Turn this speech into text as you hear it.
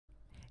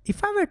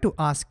If I were to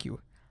ask you,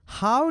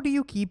 how do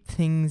you keep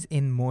things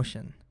in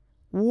motion?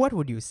 What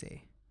would you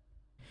say?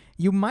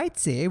 You might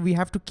say we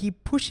have to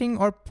keep pushing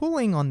or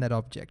pulling on that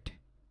object.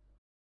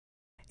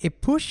 A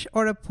push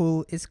or a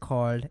pull is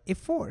called a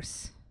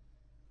force.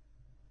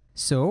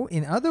 So,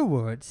 in other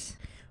words,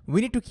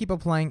 we need to keep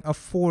applying a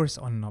force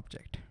on an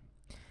object.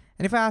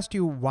 And if I asked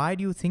you, why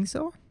do you think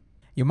so?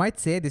 You might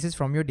say this is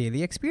from your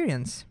daily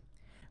experience.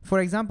 For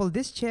example,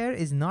 this chair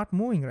is not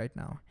moving right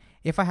now.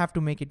 If I have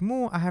to make it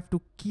move, I have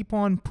to keep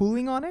on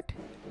pulling on it,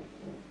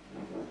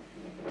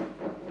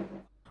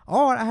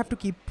 or I have to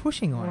keep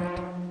pushing on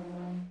it.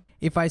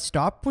 If I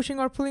stop pushing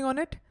or pulling on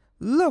it,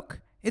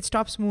 look, it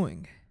stops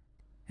moving.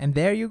 And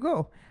there you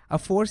go. A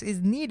force is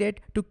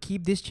needed to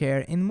keep this chair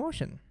in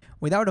motion.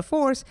 Without a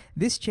force,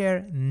 this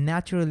chair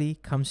naturally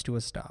comes to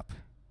a stop.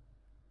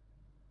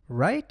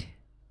 Right?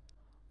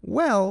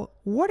 Well,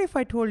 what if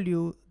I told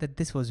you that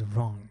this was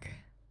wrong?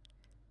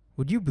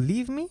 Would you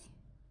believe me?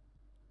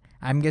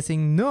 I'm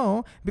guessing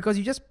no, because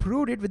you just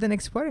proved it with an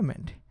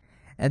experiment.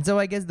 And so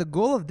I guess the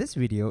goal of this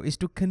video is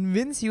to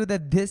convince you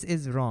that this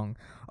is wrong,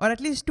 or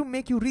at least to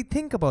make you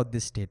rethink about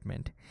this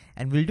statement.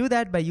 And we'll do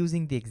that by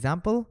using the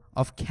example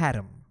of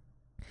Carom.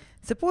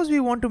 Suppose we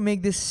want to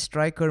make this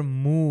striker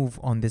move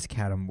on this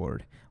Carom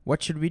board.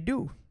 What should we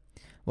do?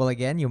 Well,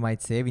 again, you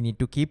might say we need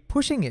to keep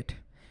pushing it.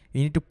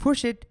 You need to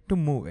push it to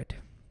move it.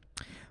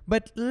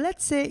 But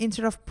let's say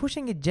instead of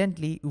pushing it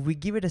gently, we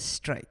give it a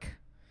strike.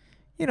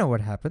 You know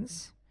what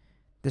happens.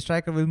 The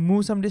striker will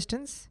move some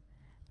distance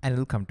and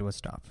it'll come to a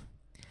stop.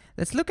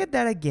 Let's look at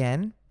that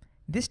again,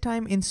 this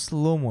time in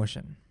slow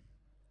motion.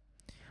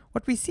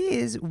 What we see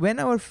is when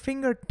our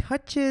finger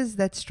touches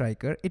that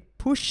striker, it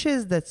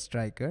pushes that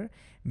striker,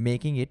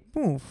 making it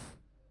move.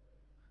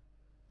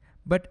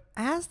 But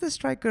as the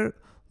striker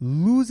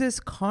loses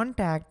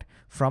contact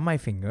from my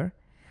finger,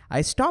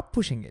 I stop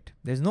pushing it.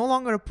 There's no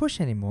longer a push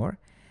anymore.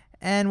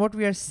 And what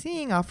we are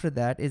seeing after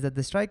that is that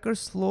the striker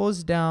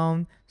slows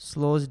down,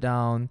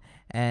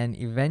 and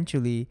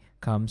eventually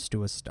comes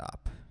to a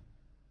stop.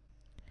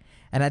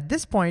 And at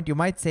this point, you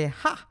might say,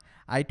 ha,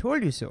 I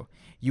told you so.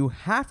 You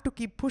have to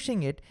keep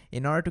pushing it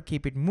in order to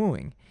keep it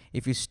moving.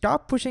 If you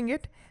stop pushing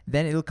it,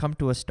 then it'll come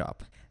to a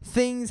stop.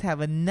 Things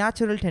have a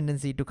natural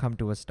tendency to come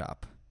to a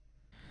stop.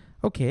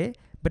 Okay,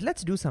 but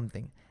let's do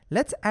something.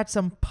 Let's add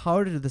some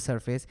powder to the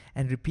surface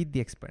and repeat the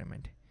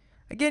experiment.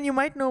 Again, you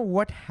might know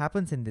what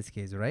happens in this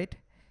case, right?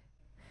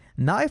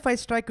 Now if I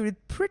strike it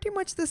with pretty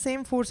much the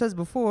same force as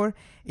before,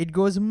 it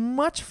goes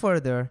much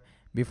further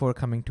before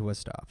coming to a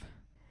stop.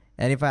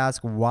 And if I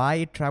ask why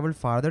it traveled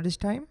farther this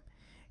time,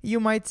 you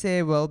might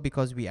say, well,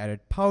 because we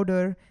added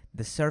powder,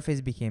 the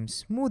surface became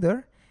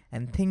smoother,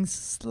 and things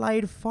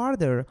slide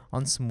farther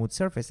on smooth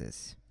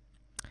surfaces.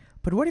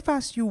 But what if I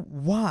ask you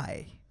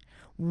why?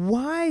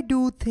 Why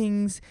do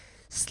things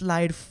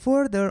slide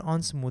further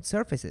on smooth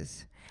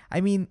surfaces? I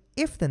mean,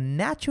 if the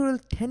natural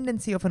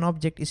tendency of an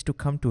object is to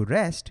come to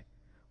rest,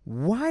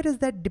 why does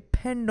that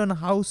depend on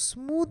how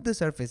smooth the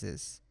surface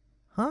is?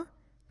 Huh?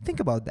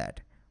 Think about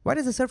that. Why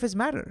does the surface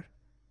matter?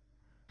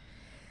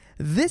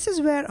 This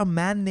is where a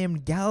man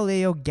named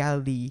Galileo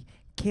Galilei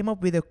came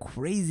up with a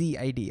crazy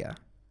idea.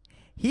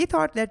 He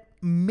thought that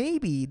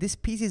maybe this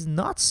piece is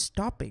not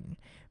stopping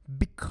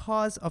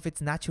because of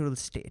its natural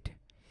state.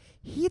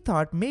 He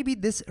thought maybe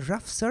this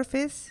rough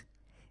surface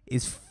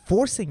is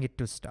forcing it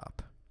to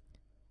stop.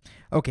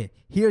 Okay,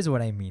 here's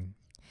what I mean.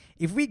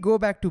 If we go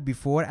back to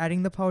before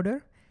adding the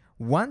powder,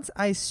 once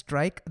I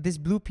strike this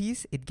blue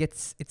piece, it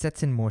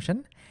sets in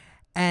motion.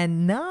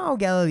 And now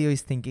Galileo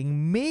is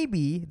thinking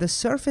maybe the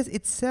surface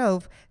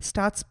itself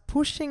starts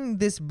pushing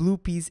this blue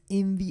piece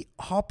in the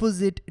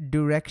opposite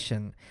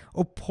direction,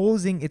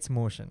 opposing its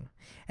motion.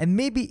 And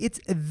maybe it's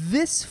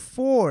this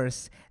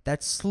force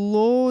that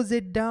slows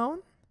it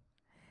down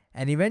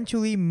and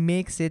eventually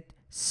makes it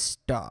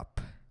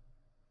stop.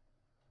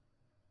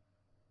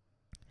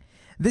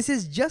 This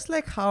is just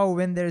like how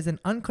when there is an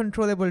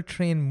uncontrollable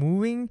train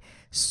moving,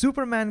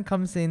 Superman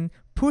comes in,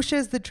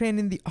 pushes the train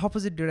in the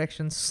opposite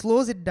direction,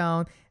 slows it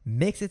down,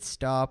 makes it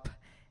stop,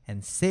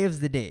 and saves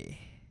the day.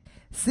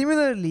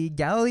 Similarly,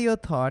 Galileo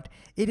thought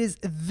it is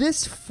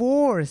this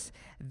force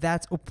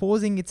that's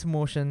opposing its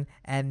motion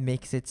and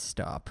makes it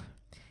stop.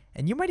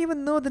 And you might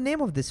even know the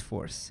name of this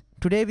force.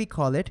 Today we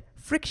call it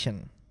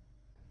friction.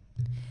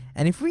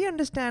 And if we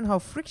understand how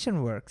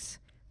friction works,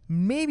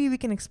 maybe we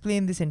can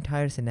explain this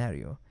entire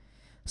scenario.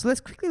 So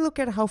let's quickly look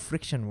at how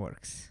friction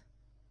works.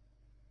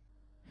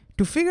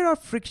 To figure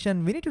out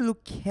friction, we need to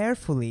look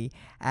carefully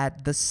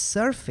at the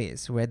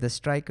surface where the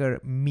striker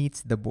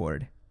meets the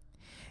board.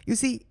 You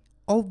see,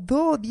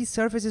 although these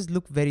surfaces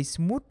look very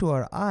smooth to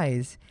our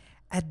eyes,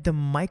 at the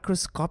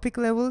microscopic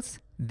levels,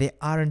 they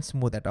aren't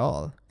smooth at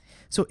all.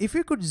 So if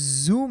we could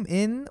zoom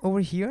in over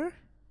here,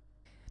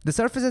 the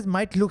surfaces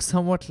might look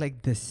somewhat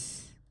like this.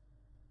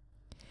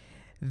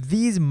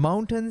 These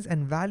mountains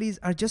and valleys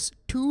are just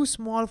too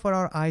small for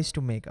our eyes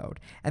to make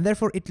out, and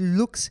therefore it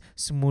looks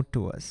smooth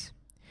to us.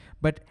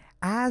 But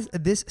as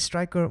this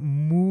striker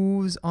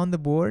moves on the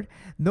board,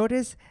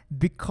 notice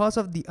because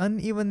of the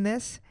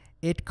unevenness,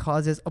 it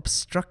causes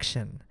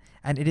obstruction.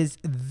 And it is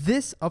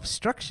this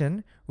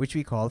obstruction which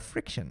we call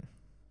friction.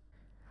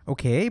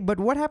 Okay, but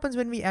what happens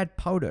when we add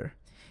powder?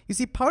 You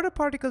see, powder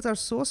particles are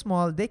so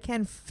small, they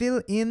can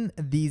fill in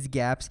these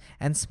gaps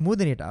and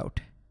smoothen it out.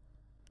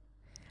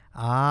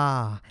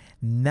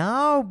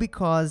 Now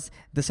because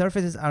the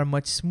surfaces are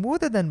much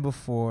smoother than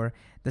before,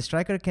 the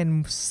striker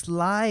can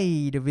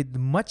slide with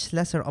much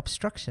lesser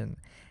obstruction.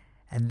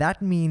 And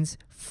that means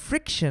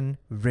friction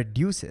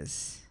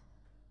reduces.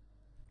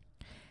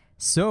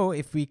 So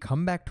if we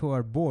come back to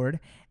our board,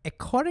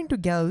 according to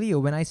Galileo,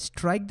 when I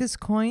strike this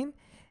coin,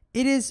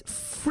 it is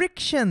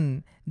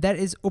friction that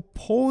is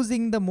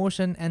opposing the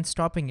motion and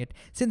stopping it.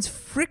 Since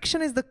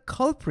friction is the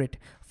culprit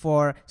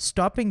for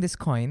stopping this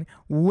coin,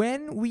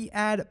 when we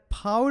add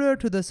powder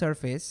to the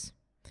surface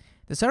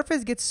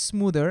gets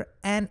smoother,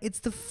 and it's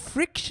the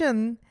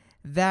friction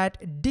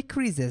that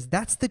decreases.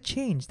 That's the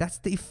change. That's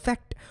the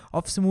effect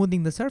of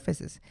smoothing the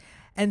surfaces.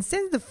 And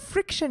since the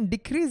friction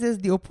decreases,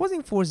 the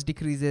opposing force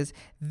decreases.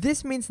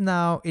 This means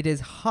now it is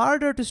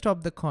harder to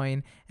stop the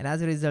coin, and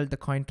as a result, the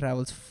coin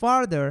travels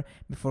farther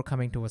before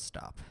coming to a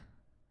stop.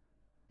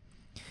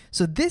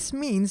 So this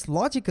means,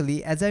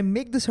 logically, as I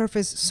make the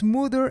surface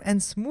smoother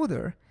and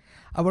smoother,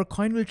 our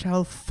coin will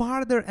travel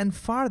farther and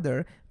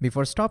farther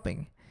before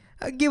stopping,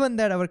 given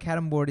that our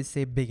Carom board is,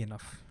 say, big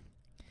enough.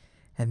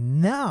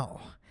 And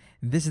now,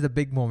 this is the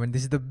big moment.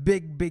 This is the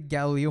big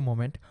Galileo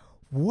moment.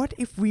 What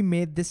if we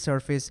made this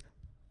surface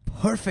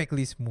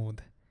perfectly smooth?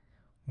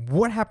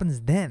 What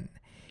happens then?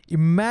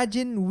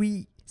 Imagine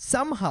we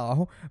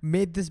somehow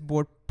made this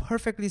board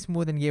perfectly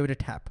smooth and gave it a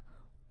tap.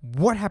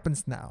 What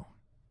happens now?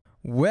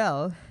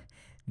 Well,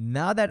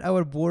 now that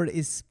our board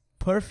is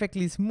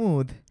perfectly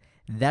smooth,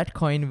 that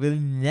coin will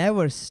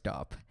never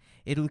stop.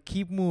 It will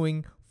keep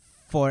moving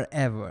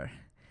forever.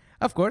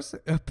 Of course,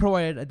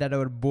 provided that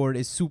our board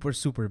is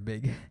super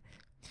big.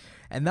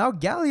 And now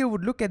Galileo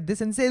would look at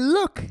this and say,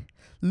 look,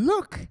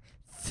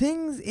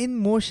 things in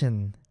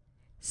motion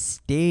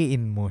stay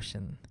in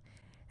motion.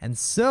 And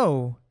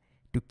so,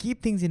 to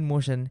keep things in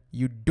motion,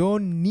 you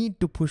don't need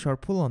to push or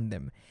pull on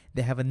them.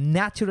 They have a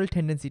natural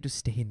tendency to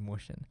stay in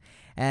motion.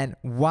 And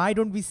why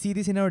don't we see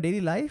this in our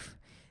daily life?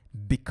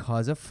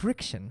 Because of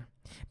friction.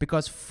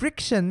 Because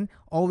friction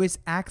always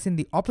acts in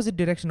the opposite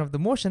direction of the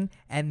motion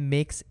and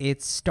makes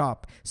it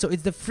stop. So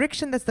it's the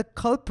friction that's the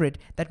culprit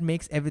that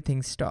makes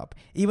everything stop.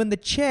 Even the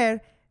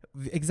chair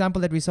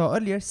example that we saw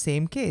earlier,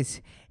 same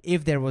case.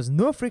 If there was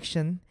no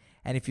friction,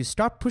 and if you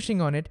stop pushing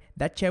on it,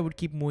 that chair would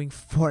keep moving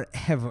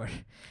forever.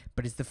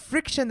 But it's the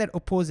friction that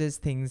opposes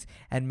things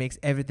and makes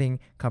everything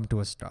come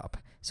to a stop.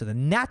 So the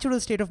natural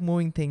state of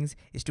moving things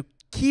is to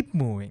keep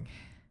moving.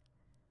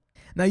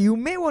 Now you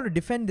may want to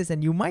defend this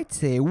and you might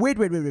say, wait.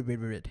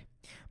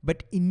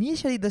 But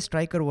initially the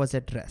striker was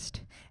at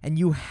rest and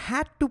you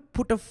had to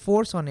put a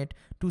force on it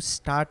to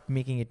start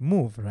making it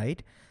move,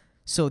 right?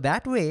 So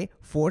that way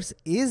force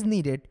is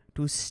needed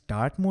to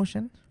start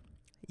motion.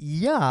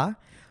 Yeah,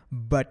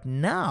 but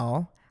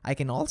now I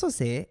can also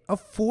say a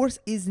force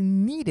is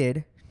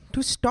needed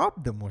to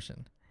stop the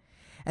motion.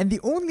 And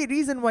the only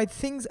reason why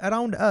things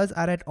around us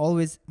are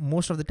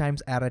most of the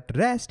times are at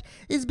rest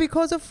is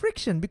because of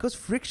friction, because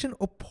friction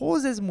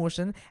opposes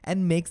motion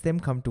and makes them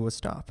come to a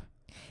stop.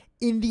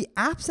 In the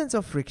absence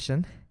of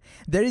friction,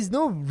 there is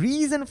no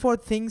reason for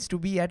things to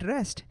be at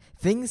rest.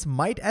 Things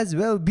might as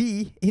well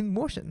be in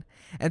motion.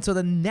 And so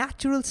the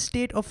natural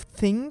state of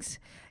things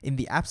in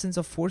the absence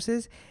of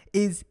forces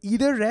is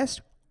either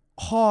rest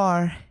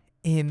or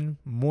in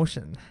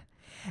motion.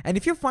 And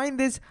if you find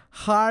this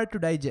hard to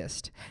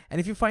digest,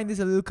 and if you find this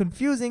a little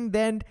confusing,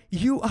 then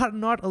you are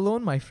not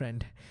alone, my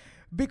friend.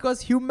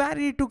 Because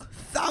humanity took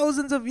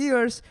thousands of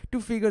years to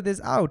figure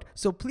this out.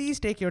 So please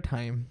take your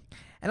time.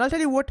 And I'll tell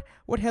you what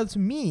helps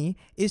me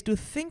is to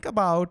think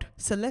about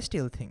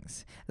celestial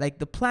things, like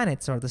the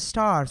planets or the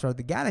stars or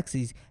the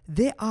galaxies.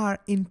 They are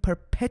in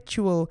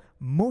perpetual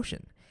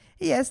motion.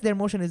 Yes, their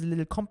motion is a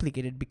little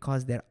complicated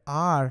because there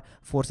are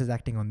forces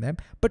acting on them,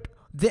 but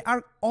they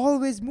are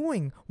always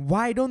moving.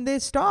 Why don't they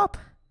stop?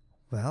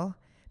 Well,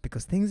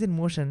 because things in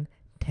motion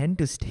tend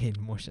to stay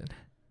in motion.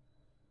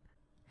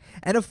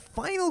 And a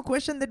final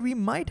question that we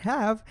might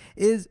have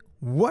is,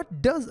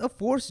 what does a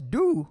force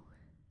do?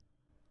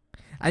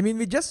 I mean,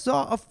 we just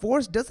saw a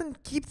force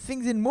doesn't keep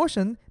things in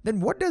motion, then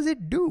what does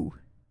it do?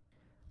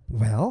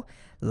 Well,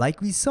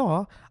 like we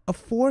saw, a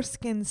force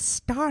can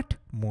start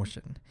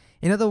motion.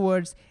 In other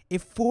words, a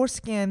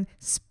force can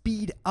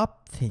speed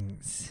up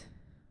things.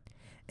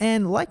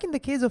 And like in the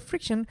case of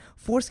friction,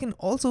 force can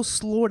also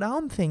slow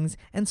down things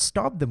and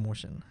stop the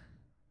motion.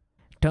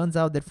 Turns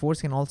out that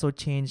force can also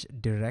change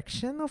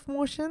direction of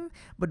motion,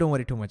 but don't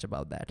worry too much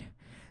about that.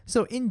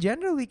 So in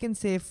general, we can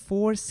say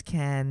force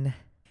can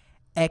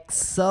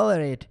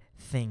accelerate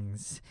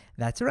things.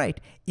 That's right.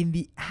 In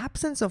the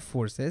absence of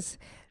forces,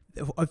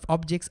 if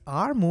objects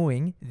are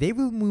moving, they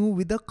will move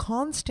with a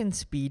constant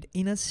speed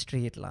in a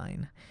straight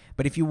line.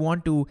 But if you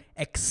want to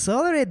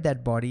accelerate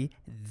that body,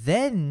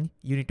 then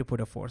you need to put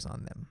a force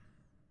on them.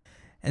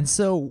 And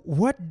so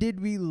what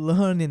did we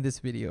learn in this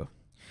video?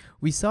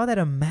 We saw that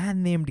a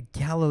man named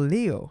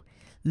Galileo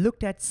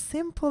looked at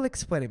simple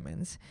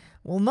experiments,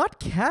 well, not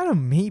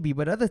Carom maybe,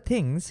 but other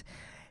things.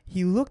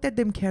 He looked at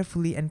them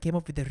carefully and came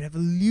up with a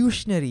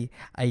revolutionary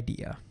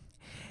idea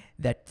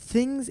that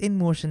things in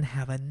motion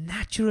have a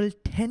natural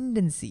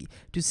tendency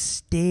to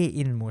stay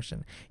in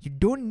motion. You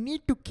don't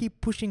need to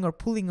keep pushing or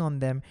pulling on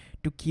them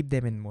to keep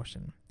them in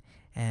motion.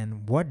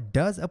 And what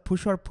does a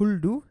push or pull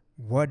do?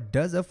 What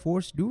does a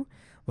force do?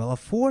 Well, a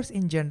force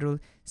in general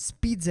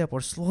speeds up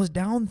or slows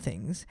down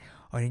things,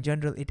 or in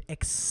general, it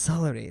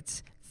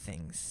accelerates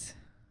things.